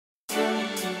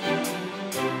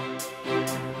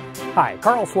Hi,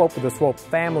 Carl Swope with the Swope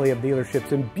family of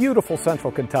dealerships in beautiful central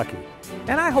Kentucky.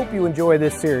 And I hope you enjoy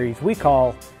this series we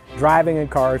call Driving in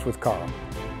Cars with Carl.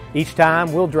 Each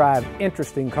time we'll drive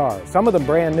interesting cars, some of them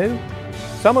brand new,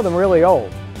 some of them really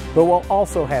old, but we'll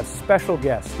also have special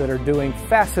guests that are doing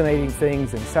fascinating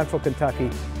things in central Kentucky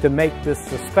to make this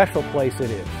the special place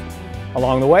it is.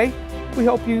 Along the way, we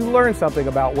hope you learn something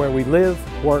about where we live,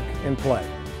 work, and play.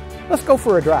 Let's go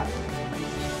for a drive.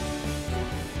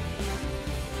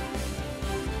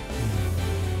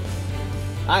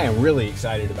 I am really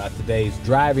excited about today's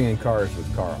Driving in Cars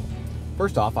with Carl.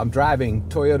 First off, I'm driving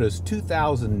Toyota's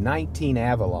 2019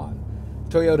 Avalon.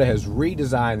 Toyota has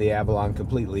redesigned the Avalon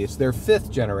completely. It's their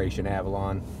 5th generation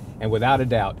Avalon, and without a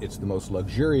doubt, it's the most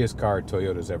luxurious car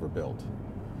Toyota's ever built.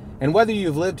 And whether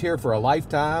you've lived here for a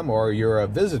lifetime or you're a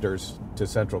visitor to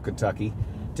central Kentucky,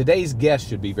 today's guest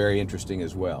should be very interesting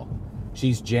as well.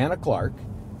 She's Janna Clark,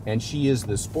 and she is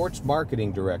the Sports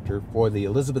Marketing Director for the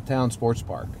Elizabethtown Sports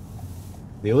Park.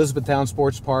 The Elizabethtown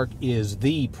Sports Park is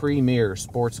the premier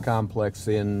sports complex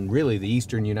in really the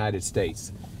eastern United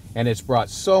States, and it's brought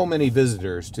so many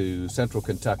visitors to central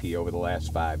Kentucky over the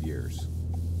last 5 years.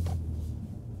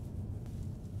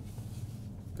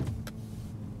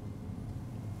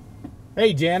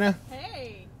 Hey, Janna.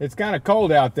 Hey. It's kind of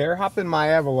cold out there. Hop in my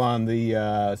Avalon.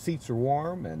 The seats are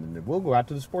warm, and we'll go out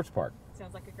to the sports park.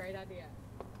 Sounds like a great idea.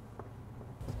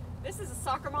 This is a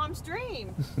soccer mom's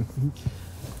dream.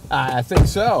 I think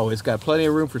so. It's got plenty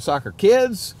of room for soccer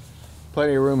kids,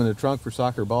 plenty of room in the trunk for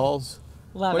soccer balls.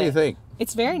 Love it. What do you think?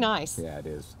 It's very nice. Yeah, it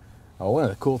is. One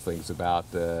of the cool things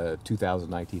about the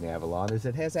 2019 Avalon is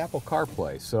it has Apple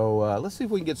CarPlay. So let's see if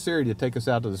we can get Siri to take us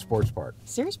out to the sports park.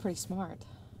 Siri's pretty smart.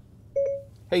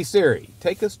 Hey Siri,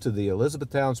 take us to the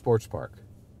Elizabethtown Sports Park.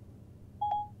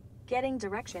 Getting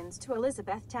directions to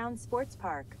Elizabethtown Sports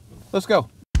Park. Let's go.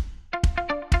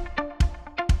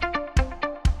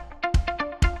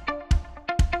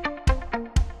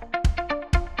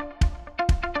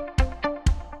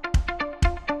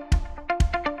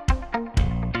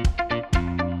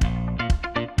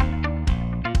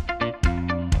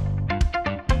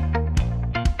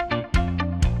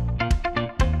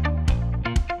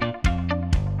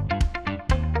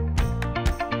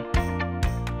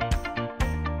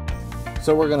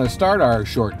 So we're going to start our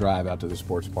short drive out to the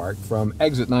sports park from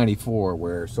exit 94,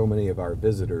 where so many of our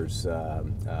visitors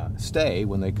stay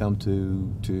when they come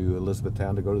to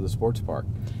Elizabethtown to go to the sports park.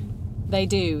 They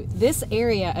do. This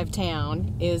area of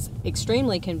town is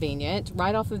extremely convenient,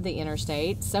 right off of the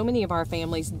interstate. So many of our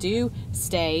families do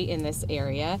stay in this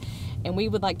area, and we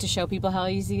would like to show people how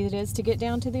easy it is to get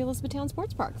down to the Elizabethtown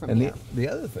Sports Park from here. And the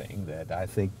other thing that I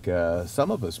think some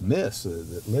of us miss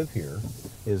that live here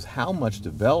is how much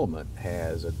development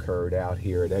has occurred out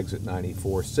here at exit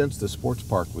 94 since the sports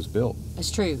park was built.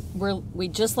 It's true. We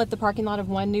just left the parking lot of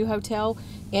one new hotel.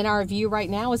 In our view right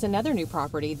now is another new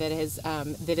property that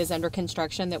is under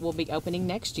construction that will be opening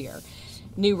next year.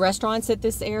 New restaurants at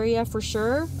this area for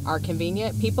sure are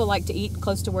convenient. People like to eat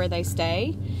close to where they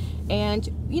stay. And,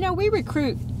 you know, we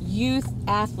recruit youth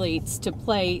athletes to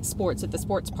play sports at the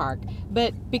sports park.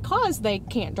 But because they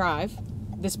can't drive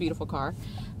this beautiful car,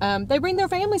 they bring their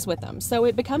families with them. So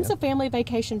it becomes a family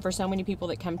vacation for so many people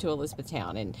that come to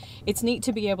Elizabethtown. And it's neat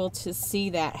to be able to see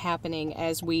that happening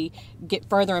as we get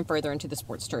further and further into the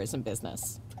sports tourism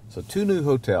business. So 2 new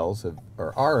hotels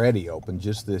are already open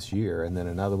just this year, and then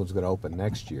another one's going to open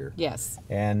next year. Yes.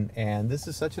 And this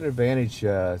is such an advantage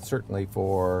certainly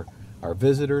for our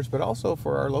visitors, but also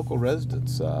for our local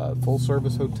residents. Full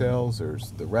service hotels,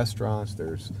 there's the restaurants,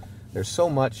 there's so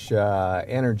much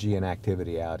energy and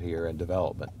activity out here, and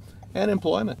development and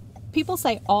employment. People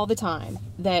say all the time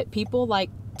that people like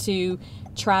to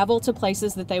travel to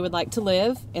places that they would like to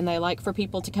live, and they like for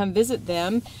people to come visit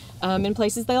them in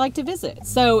places they like to visit.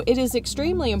 So it is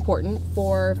extremely important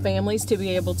for families to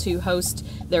be able to host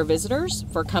their visitors,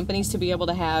 for companies to be able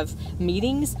to have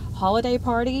meetings, holiday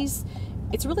parties.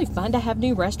 It's really fun to have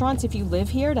new restaurants if you live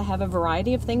here, to have a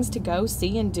variety of things to go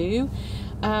see and do.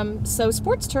 So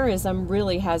sports tourism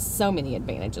really has so many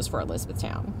advantages for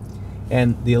Elizabethtown.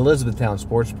 And the Elizabethtown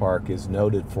Sports Park is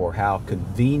noted for how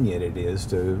convenient it is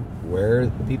to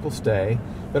where people stay,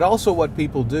 but also what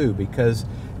people do. Because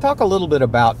talk a little bit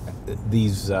about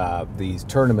these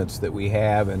tournaments that we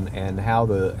have, and how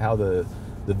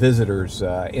the the visitors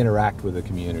interact with the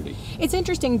community. It's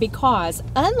interesting because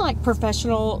unlike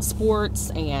professional sports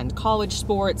and college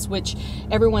sports, which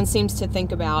everyone seems to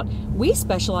think about, we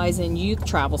specialize in youth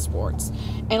travel sports.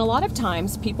 And a lot of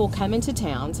times people come into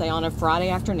town, say on a Friday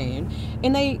afternoon,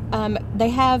 and they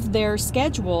have their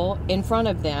schedule in front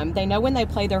of them. They know when they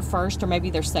play their first or maybe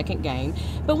their second game.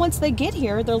 But once they get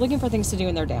here, they're looking for things to do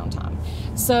in their downtime.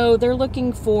 So they're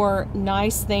looking for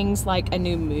nice things like a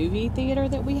new movie theater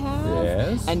that we have.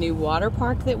 Yes. A new water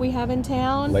park that we have in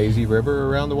town. Lazy river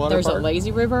around the water There's park. a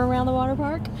lazy river around the water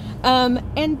park.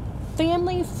 And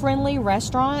family-friendly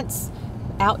restaurants,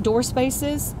 outdoor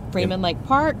spaces, Freeman Lake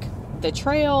Park, the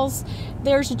trails.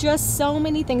 There's just so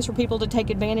many things for people to take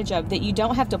advantage of that you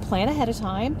don't have to plan ahead of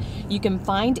time. You can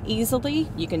find easily.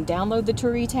 You can download the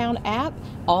Touritown app.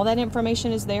 All that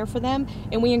information is there for them.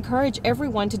 And we encourage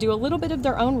everyone to do a little bit of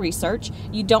their own research.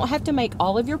 You don't have to make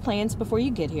all of your plans before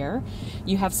you get here.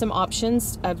 You have some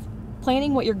options of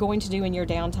planning what you're going to do in your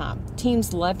downtime.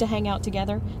 Teams love to hang out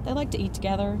together. They like to eat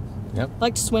together. Yep.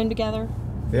 Like to swim together.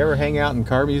 They ever hang out in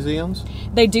car museums?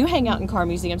 They do hang out in car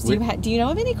museums. Do you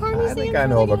know of any car museums? I think I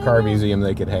know of a car museum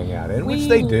they could hang out in, which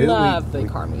they do. We love the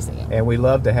car museum. And we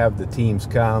love to have the teams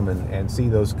come and see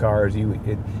those cars.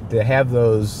 To have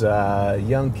those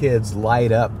young kids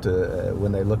light up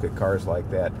when they look at cars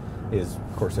like that is,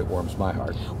 of course, it warms my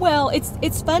heart. Well,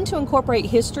 it's fun to incorporate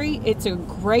history. It's a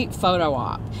great photo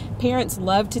op. Parents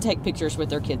love to take pictures with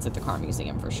their kids at the car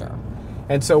museum for sure.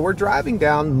 And so we're driving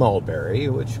down Mulberry,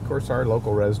 which of course our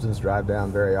local residents drive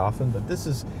down very often, but this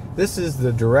is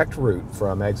the direct route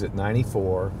from exit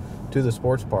 94 to the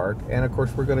sports park. And of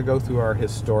course we're going to go through our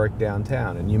historic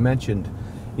downtown. And you mentioned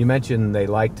they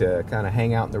like to kind of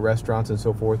hang out in the restaurants and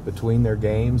so forth between their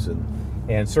games,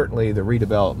 and certainly the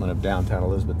redevelopment of downtown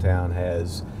Elizabethtown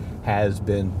has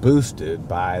been boosted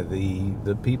by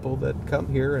the people that come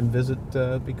here and visit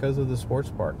because of the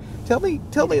sports park. Tell me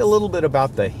a little bit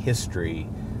about the history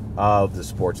of the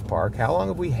sports park. How long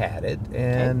have we had it?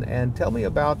 And tell me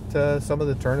about some of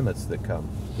the tournaments that come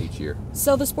each year.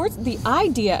 So the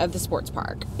idea of the sports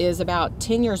park is about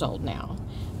 10 years old now.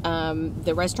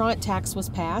 The restaurant tax was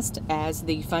passed as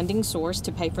the funding source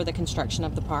to pay for the construction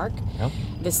of the park. Yep.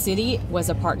 The city was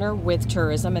a partner with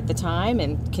tourism at the time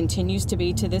and continues to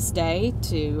be to this day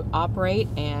to operate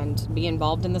and be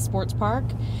involved in the sports park.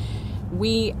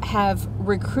 We have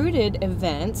recruited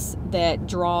events that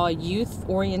draw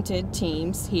youth-oriented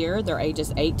teams here. They're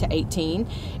ages 8 to 18,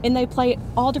 and they play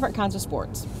all different kinds of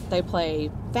sports. They play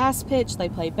fast pitch, they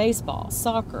play baseball,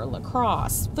 soccer,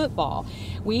 lacrosse, football.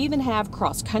 We even have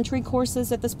cross-country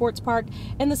courses at the sports park,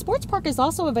 and the sports park is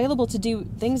also available to do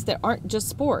things that aren't just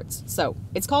sports. So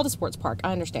it's called a sports park,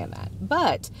 I understand that.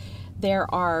 But there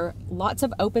are lots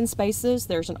of open spaces.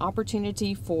 There's an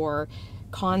opportunity for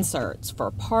concerts, for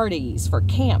parties, for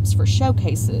camps, for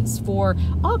showcases, for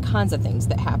all kinds of things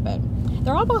that happen.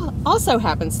 There also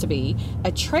happens to be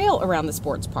a trail around the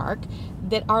sports park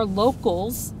that our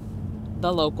local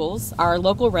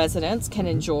residents can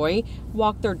enjoy,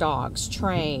 walk their dogs,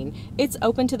 train. It's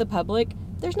open to the public.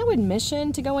 There's no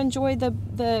admission to go enjoy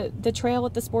the trail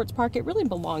at the sports park. It really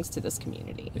belongs to this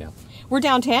community. Yeah. We're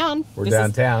downtown.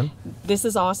 This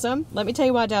is awesome. Let me tell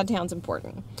you why downtown's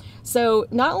important. So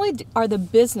not only are the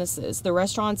businesses, the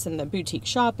restaurants and the boutique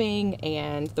shopping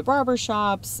and the barber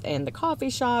shops and the coffee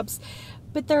shops,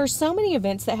 but there are so many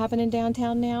events that happen in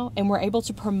downtown now, and we're able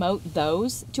to promote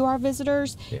those to our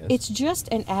visitors. Yes. It's just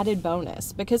an added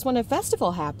bonus because when a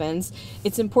festival happens,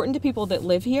 it's important to people that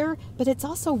live here, but it's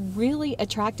also really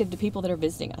attractive to people that are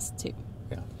visiting us too.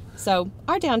 Yeah. So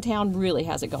our downtown really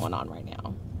has it going on right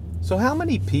now. So how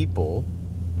many people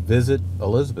visit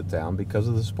Elizabethtown because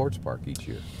of the sports park each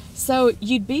year? So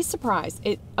you'd be surprised.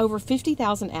 Over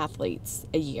 50,000 athletes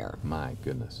a year. My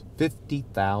goodness.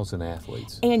 50,000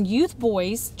 athletes. And youth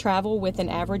boys travel with an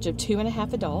average of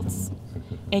 2.5 adults.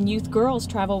 And youth girls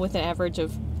travel with an average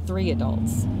of 3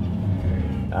 adults.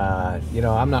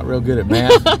 I'm not real good at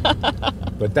math,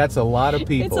 but that's a lot of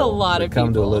people. It's a lot that of come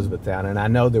to people. Elizabethtown. And I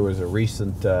know there was a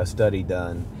recent study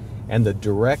done, and the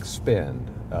direct spend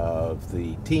of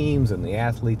the teams and the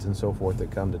athletes and so forth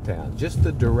that come to town, just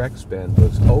the direct spend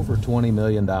was over $20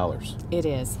 million. It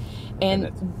is.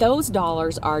 And those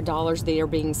dollars are dollars that are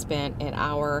being spent at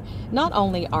not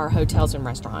only our hotels and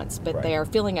restaurants, but Right. they are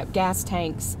filling up gas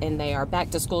tanks, and they are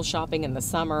back to school shopping in the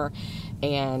summer,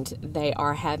 and they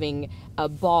are having a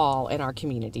ball in our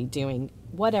community doing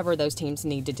whatever those teams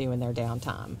need to do in their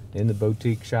downtime. In the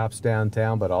boutique shops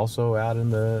downtown, but also out in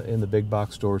the big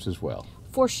box stores as well.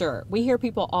 For sure. We hear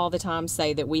people all the time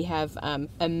say that we have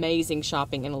amazing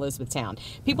shopping in Elizabethtown.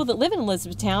 People that live in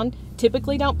Elizabethtown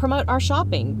typically don't promote our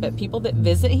shopping, but people that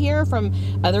visit here from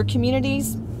other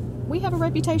communities, we have a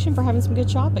reputation for having some good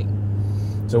shopping.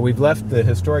 So we've left the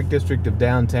historic district of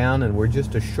downtown, and we're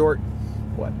just a short,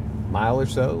 mile or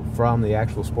so from the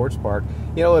actual sports park.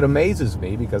 You know, it amazes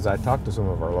me because I talked to some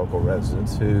of our local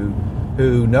residents who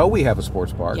know we have a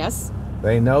sports park. Yes.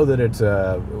 They know that it's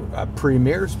a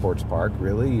premier sports park,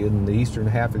 really, in the eastern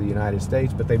half of the United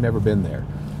States, but they've never been there.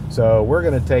 So we're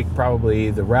going to take probably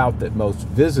the route that most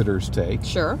visitors take.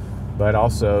 Sure. But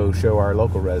also show our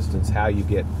local residents how you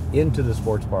get into the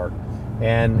sports park.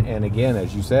 And again,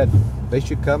 as you said, they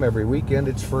should come every weekend.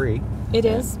 It's free. It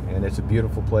is. And it's a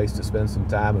beautiful place to spend some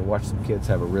time and watch some kids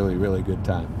have a really, really good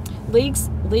time. Leagues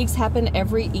happen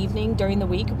every evening during the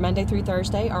week, Monday through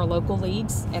Thursday, our local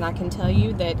leagues. And I can tell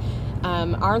you that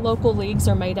our local leagues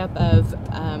are made up of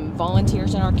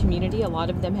volunteers in our community. A lot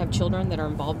of them have children that are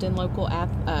involved in local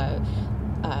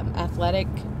athletic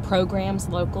programs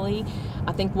locally.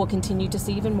 I think we'll continue to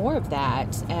see even more of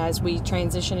that as we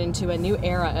transition into a new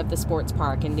era of the sports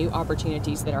park and new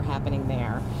opportunities that are happening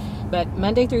there. But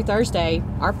Monday through Thursday,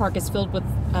 our park is filled with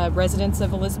residents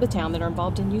of Elizabethtown that are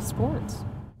involved in youth sports.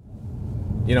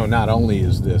 You know, not only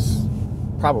is this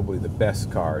probably the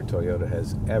best car Toyota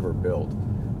has ever built,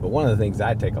 but one of the things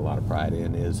I take a lot of pride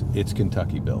in is it's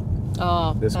Kentucky built.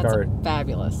 Oh, that's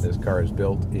fabulous. This car is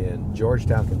built in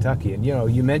Georgetown, Kentucky. And, you know,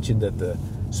 you mentioned that the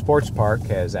sports park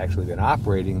has actually been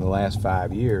operating the last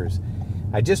 5 years.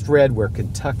 I just read where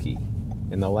Kentucky,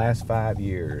 in the last 5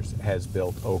 years, has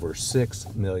built over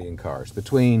 6 million cars.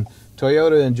 Between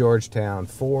Toyota in Georgetown,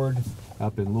 Ford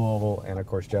up in Louisville, and, of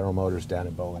course, General Motors down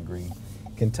in Bowling Green,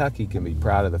 Kentucky can be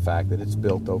proud of the fact that it's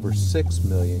built over 6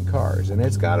 million cars. And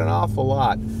it's got an awful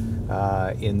lot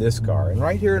in this car. And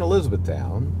right here in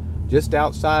Elizabethtown, just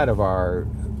outside of our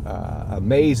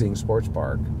amazing sports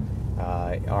park,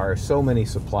 are so many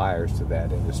suppliers to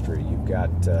that industry. You've got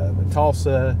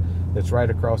Tulsa, that's right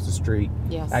across the street.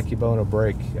 Yes. Acubona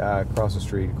Brake across the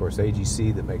street. Of course,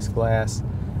 AGC that makes glass.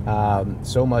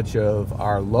 So much of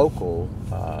our local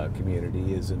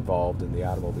community is involved in the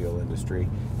automobile industry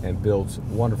and builds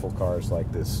wonderful cars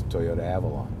like this Toyota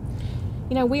Avalon.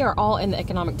 You know, we are all in the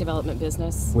economic development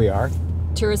business. We are.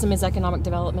 Tourism is economic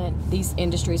development. These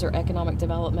industries are economic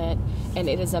development. And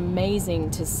it is amazing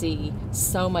to see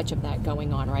so much of that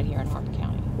going on right here in Hardin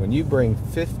County. When you bring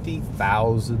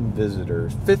 50,000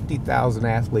 visitors, 50,000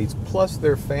 athletes, plus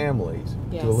their families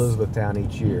Yes. to Elizabethtown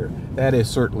each year, that is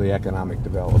certainly economic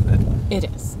development. It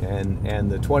is.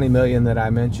 And the 20 million that I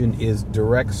mentioned is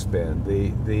direct spend.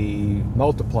 The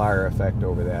multiplier effect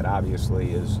over that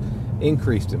obviously is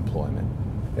increased employment.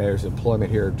 There's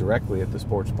employment here directly at the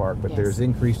sports park, but Yes. there's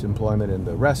increased employment in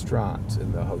the restaurants,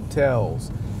 in the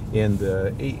hotels, in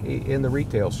the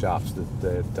retail shops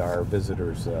that our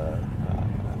visitors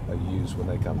use when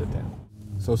they come to town.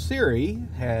 So Siri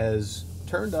has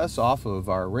turned us off of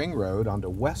our ring road onto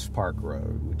West Park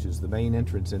Road, which is the main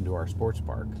entrance into our sports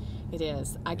park. It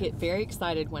is. I get very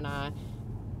excited when I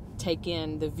take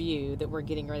in the view that we're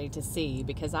getting ready to see,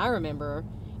 because I remember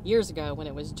years ago when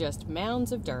it was just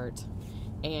mounds of dirt,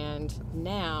 and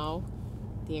now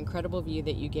the incredible view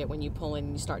that you get when you pull in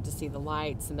and you start to see the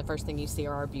lights, and the first thing you see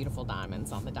are our beautiful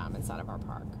diamonds on the diamond side of our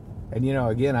park. And you know,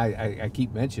 again, I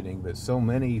keep mentioning, but so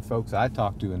many folks I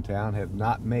talk to in town have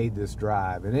not made this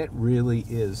drive, and it really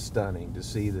is stunning to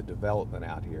see the development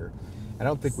out here. I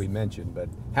don't think we mentioned, but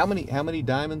how many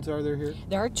diamonds are there here?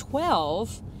 There are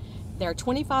 12. There are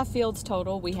 25 fields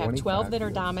total. We have 12 that are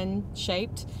fields. diamond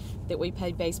shaped that we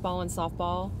play baseball and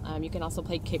softball. You can also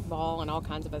play kickball and all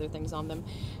kinds of other things on them.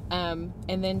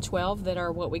 And then 12 that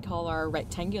are what we call our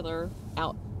rectangular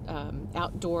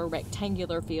outdoor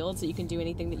rectangular fields, that you can do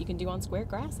anything that you can do on square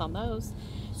grass on those.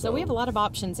 So we have a lot of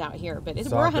options out here, but we're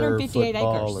 158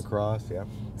 football, acres. lacrosse, yeah.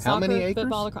 Soccer, How many acres?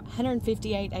 Football,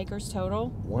 158 acres total.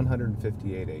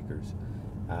 158 acres.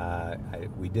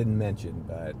 We didn't mention,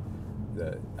 but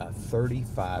a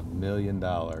 $35 million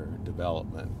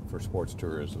development for sports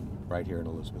tourism right here in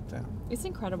Elizabethtown. It's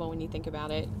incredible when you think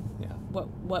about it. Yeah.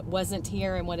 What wasn't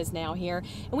here and what is now here.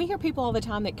 And we hear people all the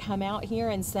time that come out here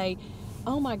and say,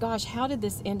 oh my gosh, how did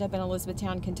this end up in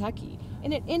Elizabethtown, Kentucky?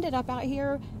 And it ended up out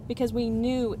here because we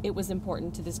knew it was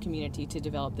important to this community to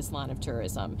develop this line of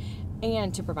tourism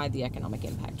and to provide the economic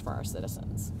impact for our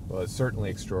citizens. Well, it's certainly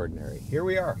extraordinary. Here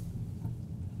we are.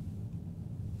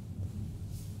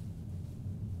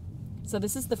 So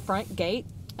this is the front gate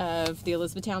of the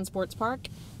Elizabethtown Sports Park.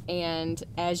 And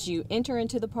as you enter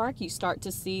into the park, you start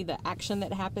to see the action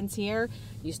that happens here.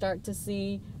 You start to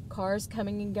see cars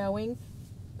coming and going.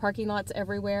 parking lots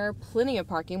everywhere, plenty of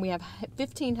parking. We have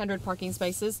 1,500 parking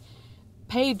spaces,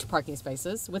 paved parking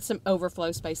spaces, with some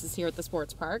overflow spaces here at the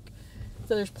sports park.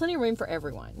 So there's plenty of room for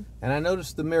everyone. And I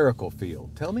noticed the Miracle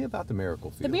Field. Tell me about the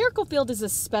Miracle Field. The Miracle Field is a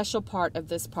special part of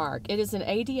this park. It is an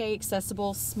ADA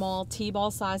accessible, small T-ball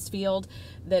sized field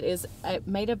that is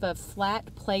made of a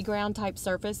flat playground type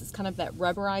surface. It's kind of that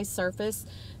rubberized surface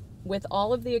with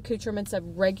all of the accoutrements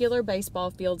of regular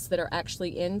baseball fields that are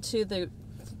actually into the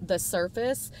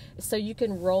surface, so you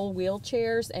can roll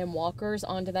wheelchairs and walkers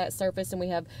onto that surface, and we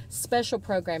have special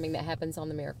programming that happens on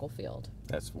the Miracle Field.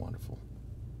 That's wonderful.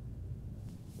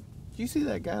 Did you see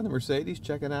that guy in the Mercedes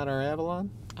checking out our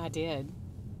Avalon? I did.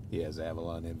 He has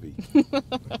Avalon envy.